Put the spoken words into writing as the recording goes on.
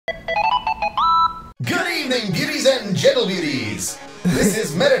Good evening, beauties and gentle beauties. This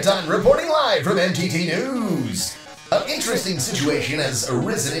is Metatime reporting live from MTT News. An interesting situation has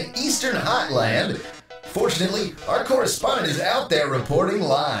arisen in Eastern Hotland. Fortunately, our correspondent is out there reporting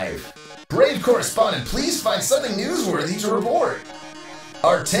live. Brave correspondent, please find something newsworthy to report.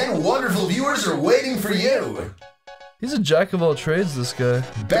 Our 10 wonderful viewers are waiting for you. He's a jack of all trades, this guy.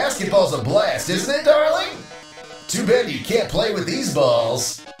 Basketball's a blast, isn't it, darling? Too bad you can't play with these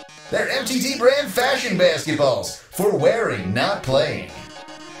balls. They're MTT brand fashion basketballs for wearing, not playing.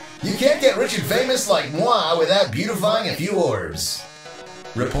 You can't get rich and famous like moi without beautifying a few orbs.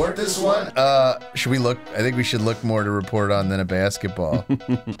 Report this one? Should we look? I think we should look more to report on than a basketball.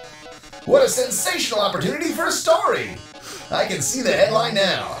 What a sensational opportunity for a story! I can see the headline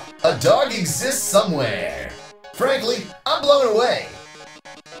now. A dog exists somewhere. Frankly, I'm blown away.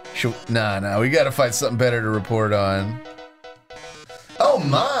 Nah, we gotta find something better to report on. Oh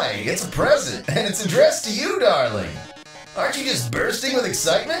my, it's a present, and it's addressed to you, darling. Aren't you just bursting with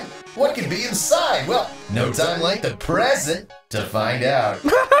excitement? What could be inside? Well, no time like the present to find out.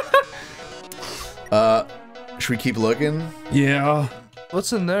 Should we keep looking? Yeah.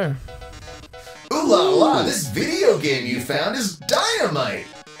 What's in there? Ooh la la, this video game you found is dynamite.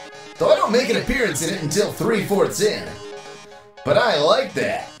 Though I don't make an appearance in it until 3/4 in. But I like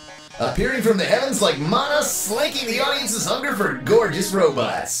that. Appearing from the heavens like mana, slaking the audience's hunger for gorgeous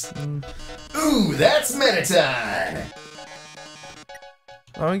robots. Ooh, that's Metatime.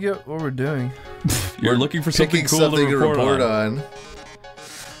 I don't get what we're doing. You're looking for something Picking cool something to report on.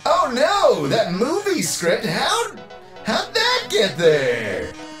 Oh no, that movie script, how'd that get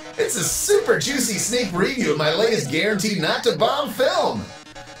there? It's a super juicy sneak preview of my latest guaranteed not to bomb film.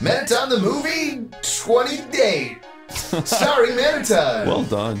 Metatime the movie 20 starring Metatime. Well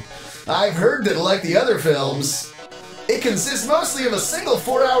done. I've heard that like the other films, it consists mostly of a single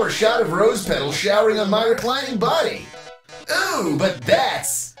 4-hour shot of rose petals showering on my reclining body. Ooh, but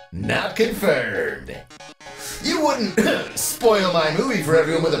that's not confirmed. You wouldn't spoil my movie for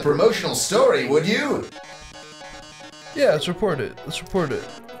everyone with a promotional story, would you? Yeah, let's report it. Let's report it.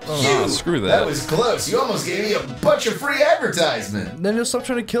 Oh, screw that. That was close. You almost gave me a bunch of free advertisement. Then you'll stop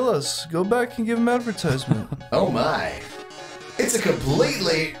trying to kill us. Go back and give him advertisement. Oh my. It's a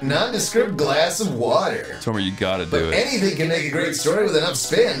completely nondescript glass of water. Tomer, you gotta do But it. anything can make a great story with enough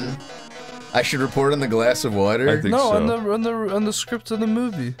spin. I should report on the glass of water? I think No, so. on the script of the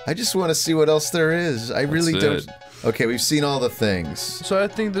movie. I just want to see what else there is. I really That's don't. Okay, we've seen all the things. So I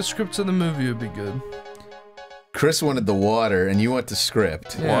think the script of the movie would be good. Chris wanted the water, and you want the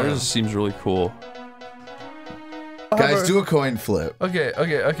script. Yeah. Water seems really cool. Guys, do a coin flip. Okay.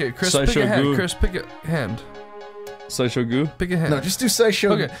 Chris, pick Sideshow a hand. Goo. Chris, pick a hand. Sideshow Goo? Pick a hand. No, just do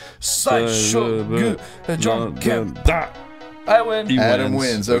Sideshow. Okay. Sideshow Goo. John Kemp. I win. He Adam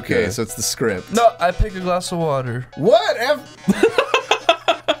wins. Okay, so it's the script. No, I pick a glass of water. What?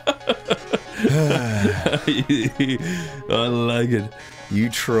 I like it. You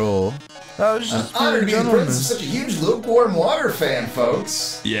troll. I was just Honor to being a be the gentleman. presence of such a huge lukewarm water fan,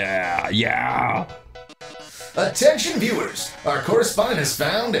 folks. Yeah. Attention viewers, our correspondent has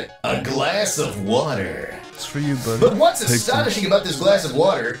found a glass of water. It's for you, buddy. But what's astonishing about this glass of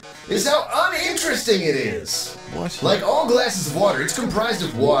water is how uninteresting it is. What? Like all glasses of water, it's comprised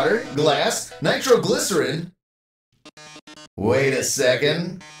of water, glass, nitroglycerin. Wait a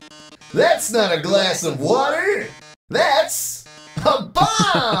second. That's not a glass of water. That's a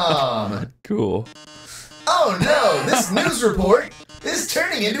bomb. Cool. Oh no, this news report is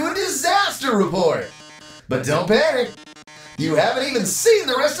turning into a disaster report. But don't panic. You haven't even seen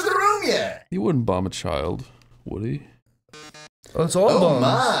the rest of the room yet. He wouldn't bomb a child, would he? Oh, it's all Oh bombs.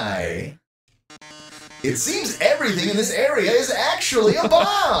 my. It seems everything in this area is actually a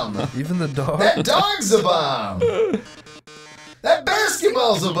bomb. Even the dog. That dog's a bomb. That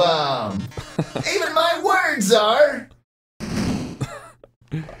basketball's a bomb. Even my words are.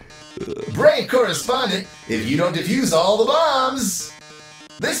 Brave correspondent, if you don't defuse all the bombs,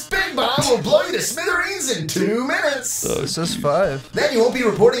 this big bomb will blow you to smithereens in 2 minutes. It says 5. Then you won't be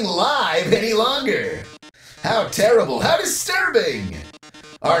reporting live any longer. How terrible, how disturbing.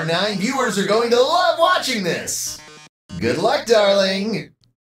 Our 9 viewers are going to love watching this. Good luck, darling.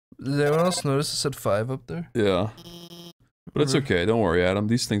 Did anyone else notice it said 5 up there? Yeah. But it's okay, don't worry, Adam.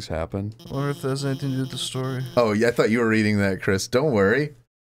 These things happen. I wonder if that has anything to do with the story. Oh, yeah, I thought you were reading that, Chris. Don't worry.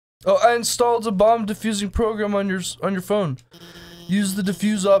 Oh, I installed a bomb defusing program on your phone. Use the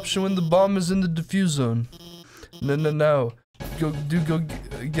defuse option when the bomb is in the defuse zone. No. Go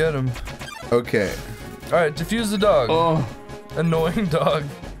get him. Okay. Alright, defuse the dog. Oh. Annoying dog.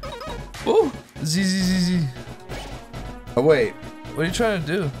 Oh. Z. Oh, wait. What are you trying to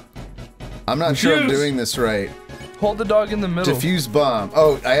do? I'm not sure I'm Diffuse. doing this right. Hold the dog in the middle. Diffuse bomb.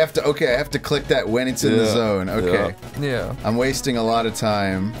 Oh, I have to. Okay, I have to click that when it's in the Yeah, zone. Okay. Yeah. I'm wasting a lot of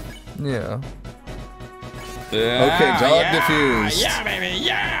time. Yeah. Yeah, Okay, dog diffused. Yeah, baby,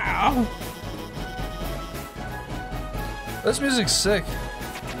 yeah. This music's sick.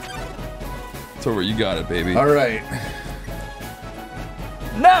 It's over. You got it, baby. All right.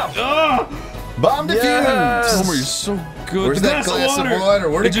 Now! Ah! Bomb diffused. Yes! Homer, you're so good. Where's The that glass of water?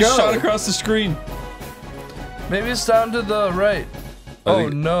 Where'd it just go? shot across the screen. Maybe it's down to the right. I Oh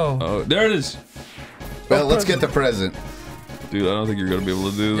think- no. Oh, there it is. Well, let's get the present. Dude, I don't think you're gonna be able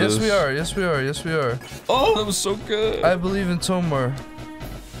to do this. Yes, we are. Yes, we are. Yes, we are. Oh, that was so good. I believe in Tomar.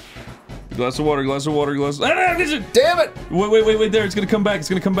 Glass of water, glass of water, glass. Ah, is it? Damn it! Wait there. It's gonna come back. It's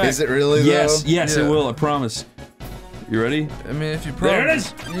gonna come back. Is it really Yes, though? yes, Yeah. it will. I promise. You ready? I mean, if you There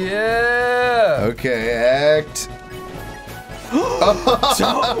it promise. Yeah. Okay, act.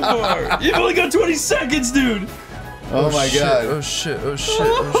 Tomar! You've only got 20 seconds, dude. Oh my shit, god. Oh shit. Oh shit.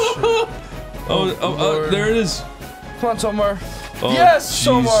 Oh Lord. There it is. shit. Come on, Tomar. Oh, Yes,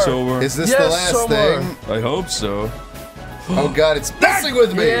 jeez, Tomar. Is this Yes, the last Somar. thing? I hope so. Oh god, it's messing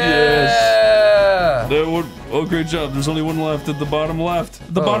with me. Yeah. That would, oh, great job. There's only one left at the bottom left.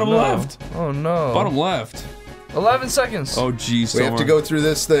 The Oh, bottom no. left. Oh no. Bottom left. 11 seconds. Oh, jeez, We have to go through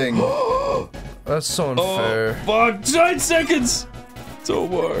this thing. That's so Oh, unfair. fuck. 9 seconds.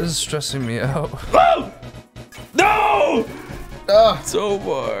 Tomar. This is stressing me out. Oh! No! Ah,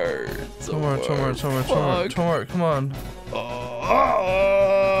 Tomar. Tomar, Fuck. come on.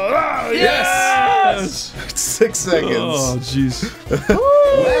 Oh, Yes! 6 seconds. Oh, jeez.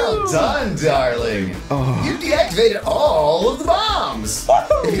 Well done, darling. You deactivated all of the bombs.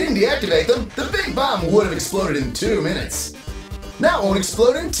 If you didn't deactivate them, the big bomb would have exploded in 2 minutes. Now it won't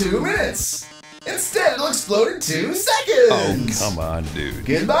explode in 2 minutes. Instead, it'll explode in 2 seconds. Oh, come on, dude.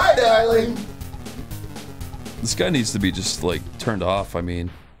 Goodbye, darling. This guy needs to be just, like, turned off, I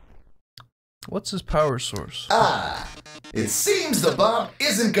mean. What's his power source? Ah, it seems the bomb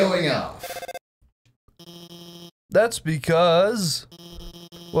isn't going off. That's because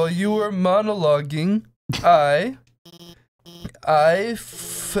while you were monologuing, I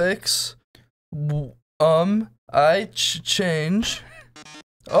fix, I change.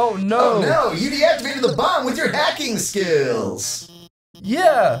 Oh no! Oh no, you deactivated the bomb with your hacking skills.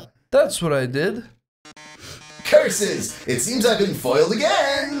 Yeah, that's what I did. Curses! It seems I've been foiled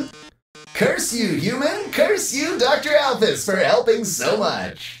again. Curse you, human! Curse you, Dr. Alphys, for helping so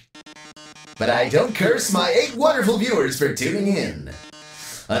much. But I don't curse my 8 wonderful viewers for tuning in.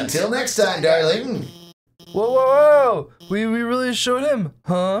 Until next time, darling. Whoa! We really showed him,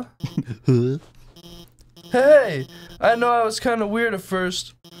 huh? Hey, I know I was kind of weird at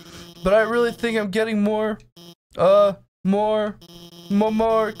first, but I really think I'm getting more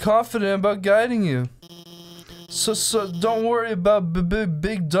confident about guiding you. So don't worry about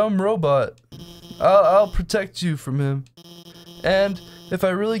big dumb robot. I'll protect you from him. And if I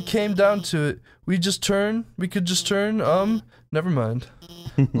really came down to it, we could just turn, never mind.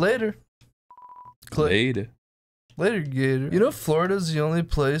 Later. Click. Later, Gator. You know Florida's the only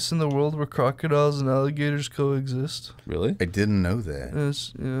place in the world where crocodiles and alligators coexist? Really? I didn't know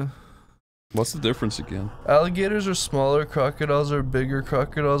that. Yeah. What's the difference again? Alligators are smaller, crocodiles are bigger,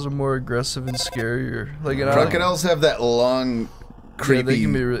 crocodiles are more aggressive and scarier. Like an Crocodiles have that long, creepy they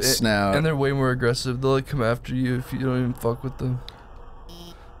can be really, snout. and they're way more aggressive. They'll like come after you if you don't even fuck with them.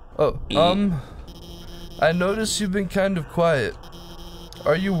 Oh, I noticed you've been kind of quiet.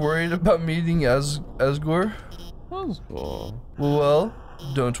 Are you worried about meeting Asgore? Oh. Well,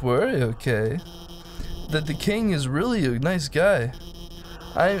 don't worry, okay? That the king is really a nice guy.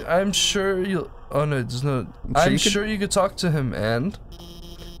 I'm sure you'll. Oh no, there's no. I'm sure you could talk to him, and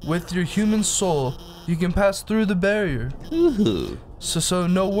with your human soul, you can pass through the barrier. Ooh. So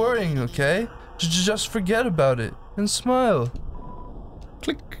no worrying, okay? Just forget about it and smile.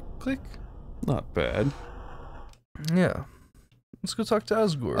 Click. Click. Not bad. Yeah. Let's go talk to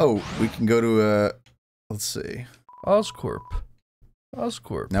Asgore. Oh, we can go to let's see. Oscorp.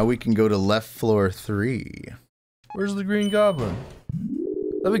 Now we can go to left floor 3. Where's the Green Goblin?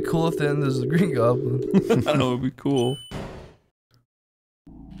 That'd be cool if the end is the Green Goblin. I know, it'd be cool.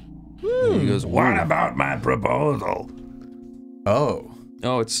 He goes, what about my proposal? Oh.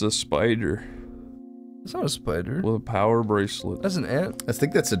 Oh, it's a spider It's not a spider. with a power bracelet. That's an ant. I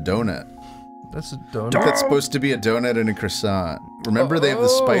think that's a donut. That's a donut. That's supposed to be a donut and a croissant. Remember, they have the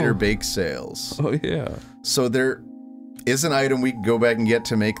spider bake sales. Oh, yeah. So there is an item we can go back and get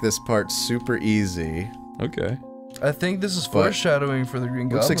to make this part super easy. Okay. I think this is But- foreshadowing for the Green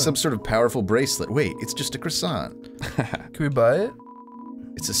Goblin. Looks like some sort of powerful bracelet. Wait, it's just a croissant. Can we buy it?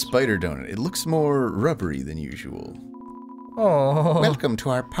 It's a spider donut. It looks more rubbery than usual. Oh, Welcome to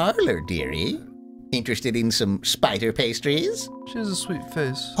our parlor, dearie. Interested in some spider pastries? she has a sweet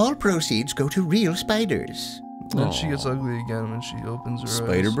face. All proceeds go to real spiders. And she gets ugly again when she opens her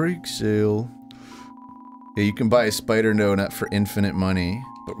Spider eyes. break sale. Yeah, you can buy a spider donut for infinite money.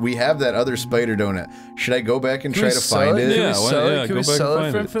 But we have that other spider donut. Should I go back and Can try we to sell find it? Can Yeah, we why- sell yeah, it? Can go we back and sell it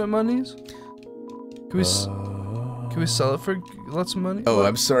find for it. infinite monies? Can we sell it for lots of money? Oh,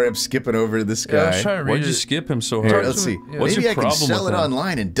 I'm sorry, I'm skipping over this Yeah, I was guy. trying to read Why'd you it. skip him so Here, hard? let's see. Yeah. What's Maybe your I can problem sell with it that?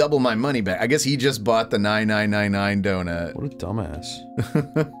 online and double my money back. I guess he just bought the 9999 donut. What a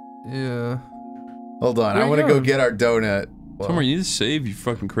dumbass. Yeah. Hold on, Where I you want to go going? get our donut. Tomer, you need to save, you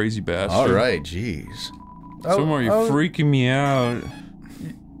fucking crazy bastard. All right, jeez. Tomer, you're freaking me out.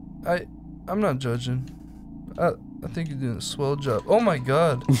 I'm not judging. I think you're doing a swell job. Oh my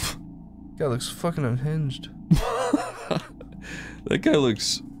god. Guy looks fucking unhinged. That guy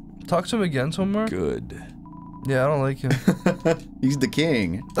looks Talk to him again, Tomar. good. Yeah, I don't like him. He's the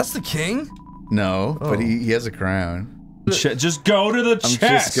king. That's the king? No, Oh. but he has a crown. Just go to the I'm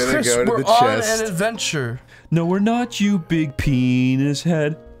chest. just gonna Chris, go to we're the on chest. an adventure. No, we're not, you big penis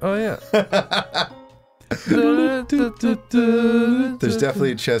head. Oh yeah. There's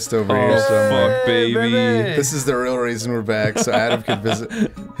definitely a chest over here Oh, somewhere. fuck, baby. This is the real reason we're back, so Adam can visit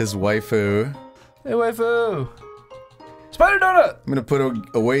his waifu. Hey waifu. Spider donut! I'm gonna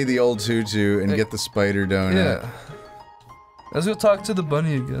put away the old tutu and get the spider donut. Yeah. Let's go talk to the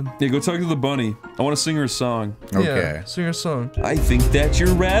bunny again. Yeah, go talk to the bunny. I want to sing her a song. Okay. Yeah, sing her song. I think that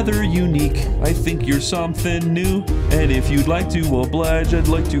you're rather unique. I think you're something new. And if you'd like to oblige, I'd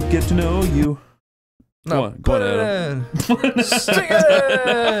like to get to know you. No, Go on, put Adam. it in. Stick it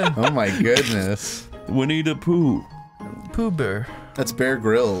in. Oh my goodness. Winnie the Pooh. Pooh Bear. That's Bear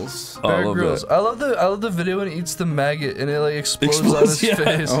Grylls. Oh, I Bear love Grylls. that. I love the video when he eats the maggot and it like explodes on Explodes, his yeah.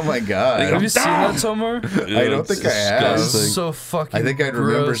 face. Oh my god. Have you seen that, Tomar? I don't think I have. It's disgusting. so fucking I think I'd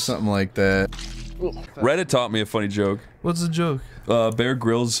remember gross. something like that. Reddit taught me a funny joke. What's the joke? Bear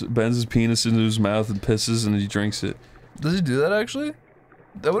Grylls bends his penis into his mouth and pisses and he drinks it. Does he do that actually?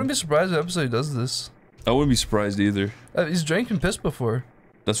 I wouldn't be surprised if the episode he does this. I wouldn't be surprised either. He's drank and pissed before.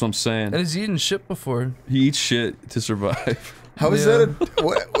 That's what I'm saying. And he's eaten shit before. He eats shit to survive. How is Yeah. that a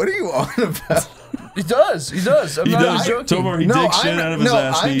what are you on about? He does. I'm He not does. joking. Tomar, he digs shit out of his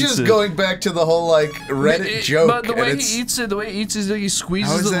ass and I'm eats just it. going back to the whole like Reddit It- joke. But the and way it's- he eats it, the way he eats is like he How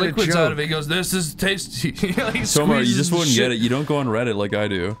squeezes is the that a liquids out joke? of it. He goes, "This is tasty." Like, he Tomar, you squeezes just the wouldn't shit. get it. You don't go on Reddit like I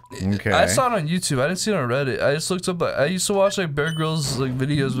do. Okay. I saw it on YouTube. I didn't see it on Reddit. I just looked up. I used to watch like Bear Grylls like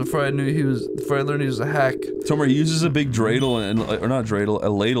videos before I learned he was a hack. Tomar, he uses a big dreidel or not dreidel, a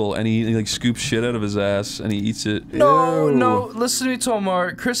ladle, and he like scoops shit out of his ass and he eats it. No, listen to me,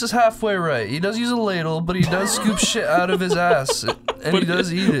 Tomar. Chris is halfway right. He does use a ladle, but he does scoop shit out of his ass, and he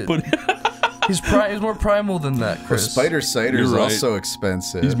does eat it. But He's more primal than that, Chris. Spider cider is You're right. also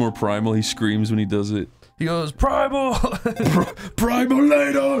expensive. he's more primal. He screams when he does it. He goes primal. Primal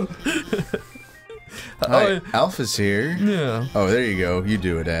ladle. Hi, Alpha's here. Yeah. Oh, there you go. You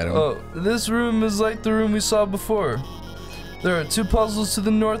do it, Adam. Oh, this room is like the room we saw before. There are 2 puzzles to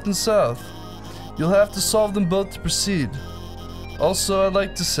the north and south. You'll have to solve them both to proceed. Also, I'd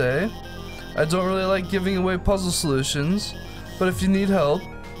like to say, I don't really like giving away puzzle solutions, but if you need help,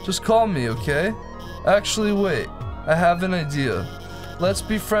 just call me, okay? Actually, wait. I have an idea. Let's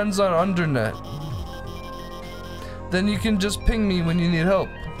be friends on Undernet. Then you can just ping me when you need help.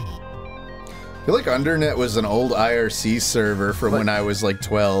 I feel like Undernet was an old IRC server from when I was like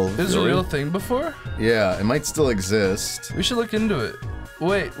 12. Is it a Really? real thing before? Yeah, it might still exist. We should look into it.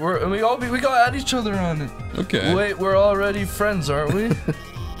 Wait, we gotta add each other on it. Okay. Wait, we're already friends, aren't we?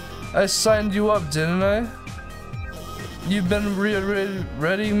 I signed you up, didn't I? You've been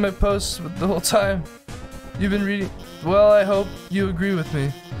reading my posts the whole time. You've been reading. Well, I hope you agree with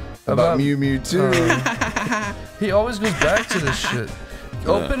me. About Mew Mew 2. He always goes back to this shit.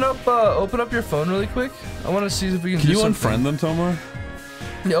 Open up your phone really quick. I want to see if we can. Can do you something. unfriend them, Tomar?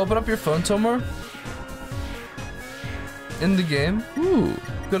 Yeah, open up your phone, Tomar. In the game. Ooh.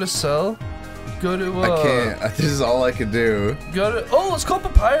 Go to sell. Go to. I can't. This is all I could do. Go to. Oh, let's call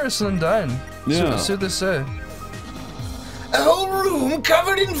Papyrus and dine. Yeah. See what they say. A whole room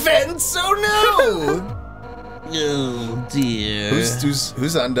covered in vents. Oh no! Oh dear.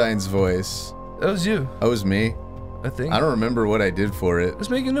 Who's Undyne's voice? That was you, That was me. I think. I don't remember what I did for it. Let's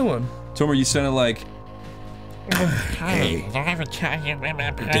make a new one. Tomar, you sounded like. Hey, Did I ever tell you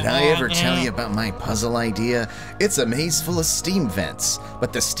about did I ever tell you about my puzzle idea? It's a maze full of steam vents,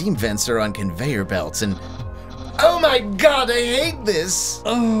 but the steam vents are on conveyor belts and... Oh my god, I hate this!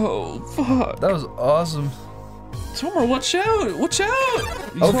 Oh, fuck. That was awesome. Tomar, watch out! Watch out!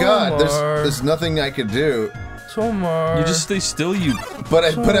 Oh God, Tomar. there's nothing I could do. Tomar. You just stay still, you. But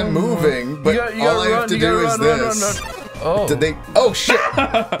I'm moving. But all I have to do is this. Oh. Did they? Oh shit!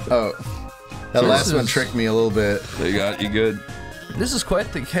 Oh, that last one tricked me a little bit. They got you good. This is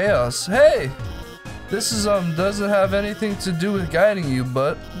quite the chaos. Hey! This is, doesn't have anything to do with guiding you,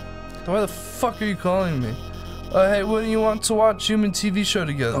 but why the fuck are you calling me? Hey, wouldn't you want to watch human TV show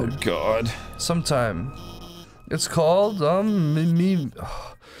together? Oh God. Sometime. It's called, Mew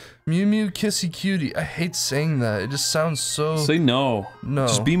Mew Kissy Cutie. I hate saying that. It just sounds so... Say no. No.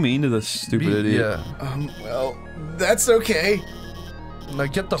 Just be mean to this stupid idiot. Yeah. Well, that's okay. Now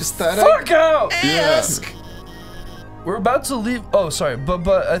get the Just thought fuck out! Ask. We're about to leave. Oh, sorry, but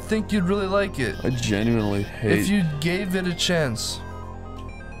I think you'd really like it I genuinely hate. if you gave it a chance.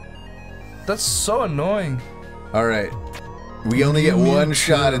 That's so annoying. All right. We only get one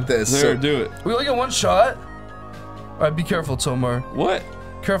shot at this. There, So do it. We only get one shot. All right, be careful, Tomar. What?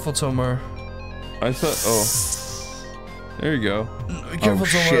 Careful, Tomar. I thought. Oh. There you go. Be careful,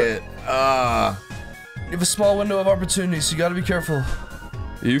 Tomar. shit. You have a small window of opportunity, so you gotta be careful.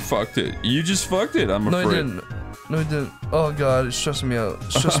 You fucked it. You just fucked it. I'm No, afraid. I didn't. No, I didn't. Oh God, it's stressing me out.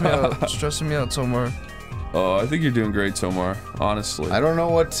 It's stressing me out. It's stressing me out, Tomar. Oh, I think you're doing great, Tomar. Honestly. I don't know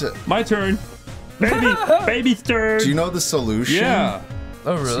what to. My turn. Baby's turn. Do you know the solution? Yeah.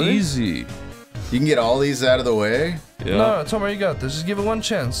 Oh really? It's easy. You can get all these out of the way. Yeah. No, Tomar, you got this. Just give it one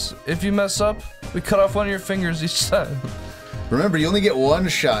chance. If you mess up, we cut off one of your fingers each time. Remember, you only get one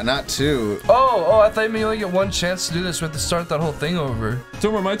shot, not two. Oh, I thought you only get one chance to do this. We have to start that whole thing over.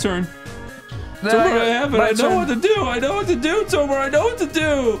 Tomar, my turn. Nah, Tomar, I have it. my I know turn. what to do. I know what to do, Tomar. I know what to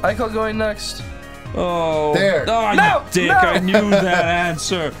do. I call going next. Oh. There. Oh, No, you dick. no. I knew that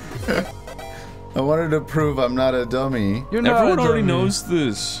answer. I wanted to prove I'm not a dummy. You're not Everyone a already dummy. knows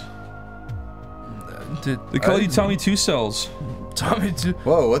this. Dude, They call you Tommy Two Cells. Tommy too.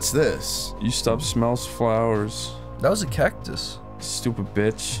 Whoa, what's this? You stop smells flowers. That was a cactus. Stupid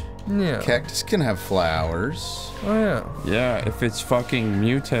bitch. Yeah. Cactus can have flowers. Oh yeah. Yeah, if it's fucking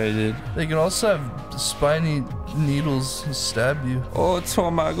mutated. They can also have spiny needles and stab you. Oh,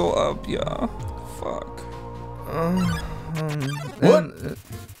 Tomar, go up, yeah. Fuck. What? And,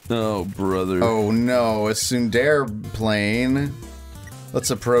 No, brother. Oh no, a tsundere plane.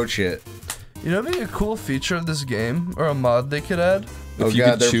 Let's approach it. you know, what'd be a cool feature of this game, or a mod they could add. Oh you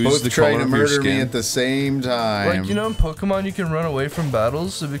god, could they're choose both the trying color to of your murder me skin. at the same time. Like, you know, in Pokemon, you can run away from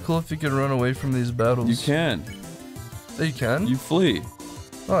battles. It'd be cool if you could run away from these battles. You can. Oh, you can? You flee.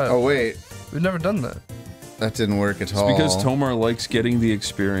 Oh wait, We've never done that. that didn't work at It's all. because Tomar likes getting the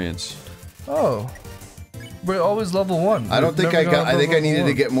experience. Oh. We're always level 1. I don't We've think I never got. gone I think I above needed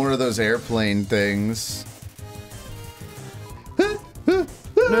level to get more of those airplane things. You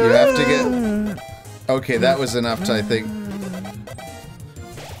have to get. Okay, that was enough to, I think.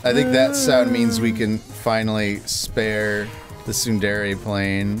 I think that sound means we can finally spare the tsundere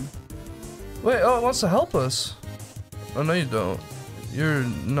plane. 1. Wait, oh, it wants to help us. Oh, no, you don't. You're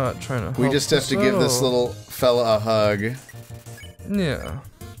not trying to help We just have us to at give this all. little fella a hug. Yeah.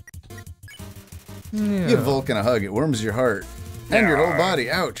 Yeah. Give Vulcan a hug, it warms your heart. And your whole body.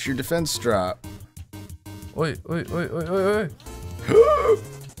 Ouch, your defense drop. Wait.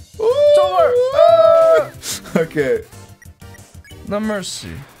 Tomar! Ah! Okay. No mercy.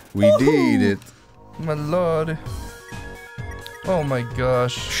 We did it. My lord. Oh my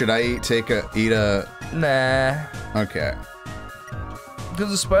gosh. Should I eat a... Nah. Okay. Because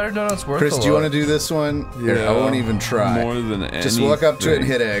the spider donut's worth Chris, a do you lot. want to do this one? Here, I won't even try. More than anything. Just walk up to it and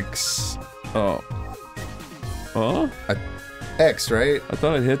hit X. Oh. Huh? X, right? I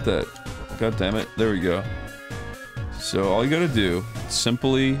thought I'd hit that. God damn it. There we go. So all you gotta do,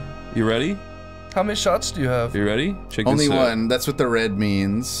 simply... You ready? How many shots do you have? You ready? Check Only this out. one. That's what the red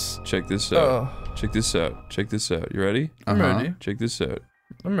means. Check this out. Oh, Check this out. Check this out. You ready? I'm Uh-huh. ready. Check this out.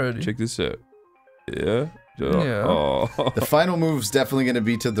 I'm ready. Check this out. Yeah? Yeah. Oh, The final move's definitely going to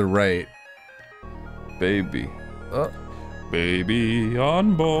be to the right. baby. Oh. Baby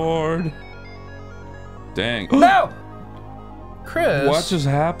on board. Dang. No! Chris. What just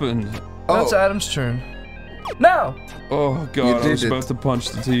happened? That's Oh. Adam's turn. Now! Oh god, I did was it. about to punch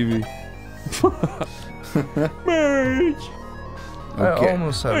the TV. Marge! I Okay.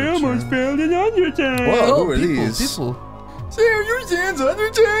 almost have I a almost turn. failed an Undertale! Whoa, Oh, who are people, these? people. Samuel Sands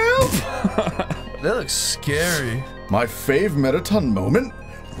Undertale! They look scary. My fave Metaton moment?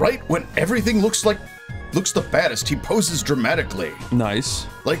 Right when everything looks the baddest, he poses dramatically. Nice.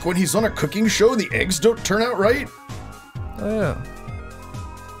 Like when he's on a cooking show and the eggs don't turn out right. Oh yeah.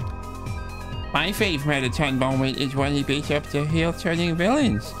 My favorite Metaton moment is when he beats up the heel-turning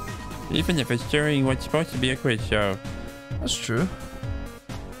villains. Even if it's during what's supposed to be a quiz show. That's true.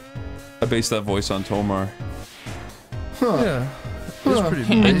 I based that voice on Tomar. Yeah. It's pretty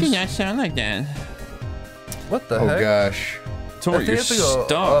I do base. not sound like that. What the Oh heck? gosh. Tomar, I think you're you have to go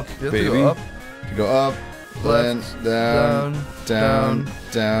stuck. up. You have baby. to go up. You go up, Left, then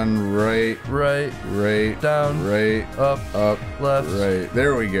down, right, right, down, right, up, left. right.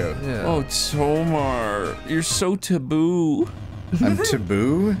 There we go. Yeah. Oh, Tomar, you're so taboo. I'm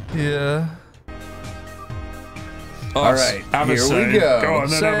taboo. Yeah. Oh, All right, have a here we save. go. Go on,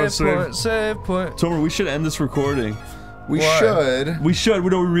 then have a Save save. point, save point. Tomar, we should end this recording. We Why? should. We should.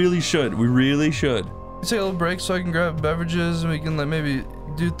 No, we really should. We really should. Take a little break so I can grab beverages and we can like maybe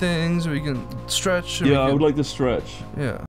do things. We can stretch. And Yeah, I we would can, like to stretch. Yeah.